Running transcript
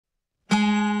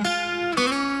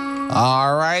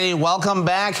All righty, welcome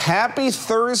back. Happy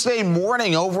Thursday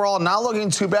morning. Overall, not looking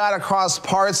too bad across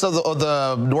parts of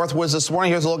the Northwoods this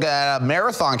morning. Here's a look at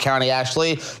Marathon County,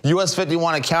 actually. US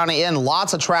 51 at County Inn.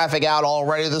 Lots of traffic out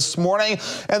already this morning.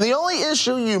 And the only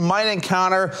issue you might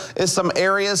encounter is some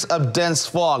areas of dense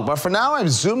fog. But for now, I've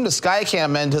zoomed the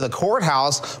Skycam into the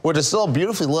courthouse, which is still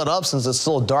beautifully lit up since it's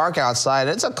still dark outside.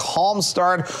 It's a calm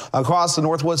start across the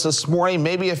Northwoods this morning.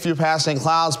 Maybe a few passing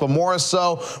clouds, but more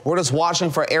so, we're just watching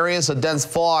for areas of dense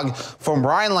fog from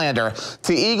Rhinelander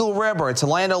to Eagle River to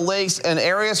Land O'Lakes and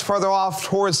areas further off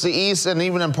towards the east, and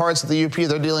even in parts of the UP,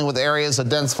 they're dealing with areas of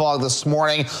dense fog this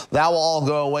morning. That will all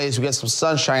go away as we get some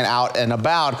sunshine out and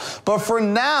about. But for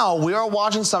now, we are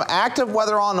watching some active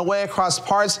weather on the way across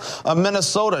parts of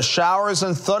Minnesota. Showers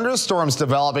and thunderstorms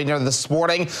developing here this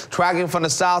morning, tracking from the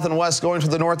south and west going to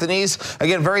the north and east.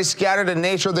 Again, very scattered in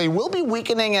nature. They will be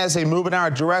weakening as they move in our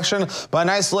direction, but an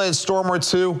isolated storm or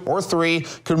two or three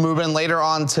could move in later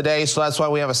on today, so that's why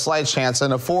we have a slight chance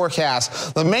in the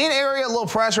forecast. The main area of low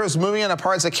pressure is moving into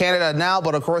parts of Canada now,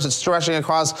 but of course it's stretching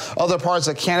across other parts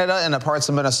of Canada and the parts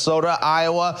of Minnesota,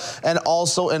 Iowa, and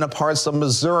also in the parts of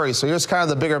Missouri. So here's kind of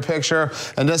the bigger picture,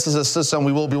 and this is a system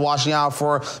we will be watching out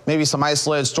for. Maybe some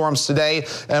isolated storms today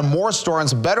and more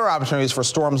storms, better opportunities for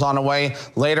storms on the way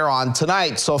later on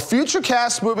tonight. So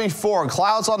futurecast moving forward,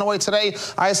 clouds on the way today,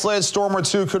 isolated storm or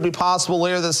two could be possible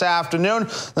later this afternoon.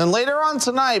 Then later on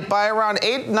tonight, by around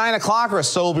 8, 9 o'clock or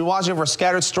so, we'll be watching for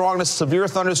scattered strong to severe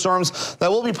thunderstorms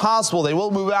that will be possible. They will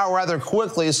move out rather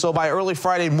quickly, so by early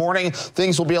Friday morning,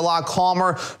 things will be a lot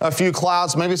calmer. A few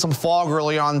clouds, maybe some fog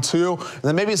early on too, and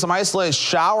then maybe some isolated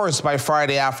showers by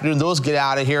Friday afternoon. Those get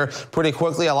out of here pretty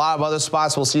quickly. A lot of other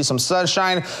spots will see some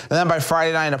sunshine, and then by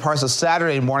Friday night and parts of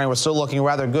Saturday morning, we're still looking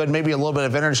rather good. Maybe a little bit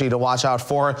of energy to watch out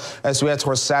for as we head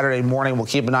towards Saturday morning. We'll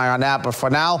keep an eye on that, but for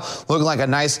now, looking like a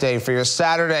nice day for your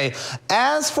Saturday.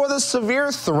 As for the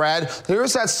severe threat,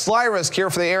 there's that slight risk here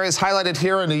for the areas highlighted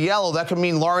here in the yellow. That could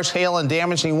mean large hail and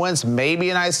damaging winds, maybe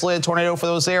an isolated tornado for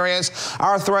those areas.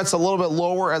 Our threat's a little bit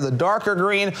lower at the darker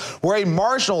green, where a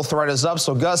marginal threat is up,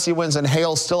 so gusty winds and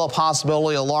hail still a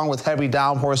possibility along with heavy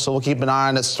downpours, so we'll keep an eye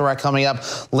on this threat coming up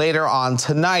later on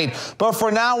tonight. But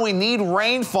for now, we need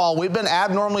rainfall. We've been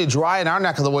abnormally dry in our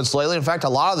neck of the woods lately. In fact, a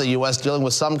lot of the U.S. dealing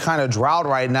with some kind of drought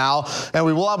right now, and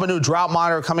we will have a new drought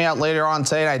monitor coming out later on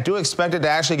today, and I do expect it to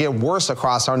actually get worse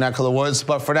across our neck of the woods,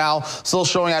 but for now, still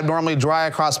showing abnormally dry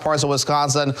across parts of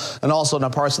Wisconsin and also in the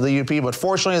parts of the UP. But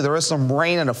fortunately, there is some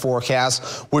rain in the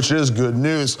forecast, which is good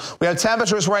news. We have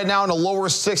temperatures right now in the lower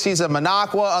 60s in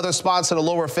Minocqua, other spots in the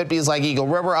lower 50s like Eagle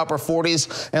River, upper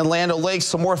 40s and Land O'Lakes,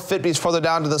 some more 50s further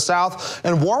down to the south,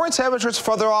 and warmer temperatures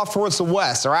further off towards the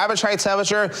west. Our average high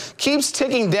temperature keeps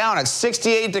ticking down at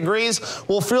 68 degrees.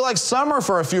 We'll feel like summer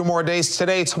for a few more days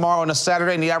today, tomorrow, and a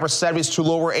Saturday in the upper 70s to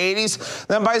lower 80s.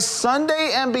 Then by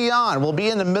Sunday and beyond, we'll be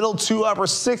in the middle to upper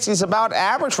 60s, about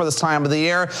average for this time of the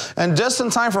year, and just in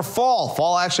time for fall.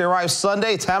 Fall actually arrives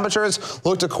Sunday. Temperatures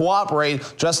look to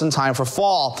cooperate just in time for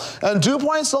fall. And dew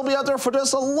points will be out there for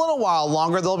just a little while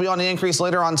longer. They'll be on the increase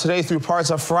later on today through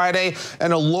parts of Friday,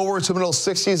 and a lower to middle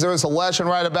 60s. There is a legend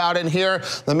right about in here.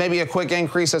 Then maybe a quick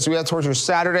increase as we head towards your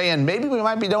Saturday, and maybe we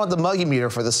might be done with the muggy meter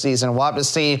for the season. We'll have to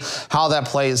see how that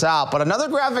plays out. But another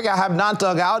graphic I have not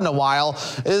dug out in a while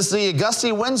is the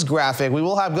gusty winds graphic. We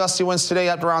will have gusty winds today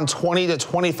up to around 20 to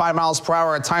 25 miles per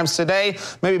hour at times today,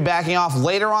 maybe backing off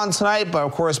later on tonight, but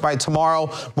of course by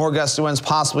tomorrow, more gusty winds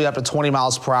possibly up to 20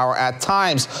 miles per hour at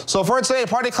times. So for today,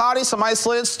 partly cloudy, some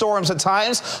isolated storms at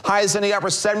times, highs in the upper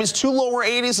 70s to lower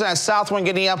 80s, and that south wind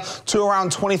getting up to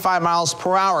around 25 miles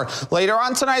per hour. Later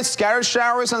on tonight, scattered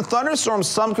showers and thunderstorms.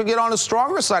 Some could get on the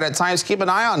stronger side at times. Keep an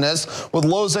eye on this, with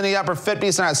lows in the upper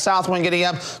 50s and that south wind getting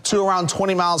up to around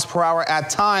 20 miles per hour at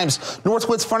times.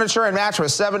 Northwoods Furniture and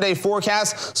Mattress, 7-day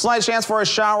forecast. Slight chance for a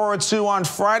shower or two on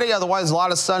Friday. Otherwise, a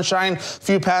lot of sunshine,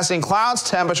 few passing clouds.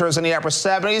 Temperatures in the upper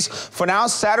 70s. For now,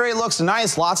 Saturday looks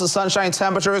nice. Lots of sunshine,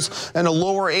 temperatures in the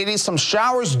lower 80s. Some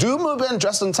showers do move in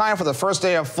just in time for the first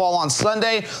day of fall on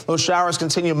Sunday. Those showers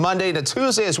continue Monday to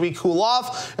Tuesday as we cool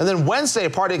off. And then Wednesday,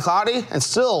 partly cloudy and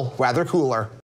still rather cooler.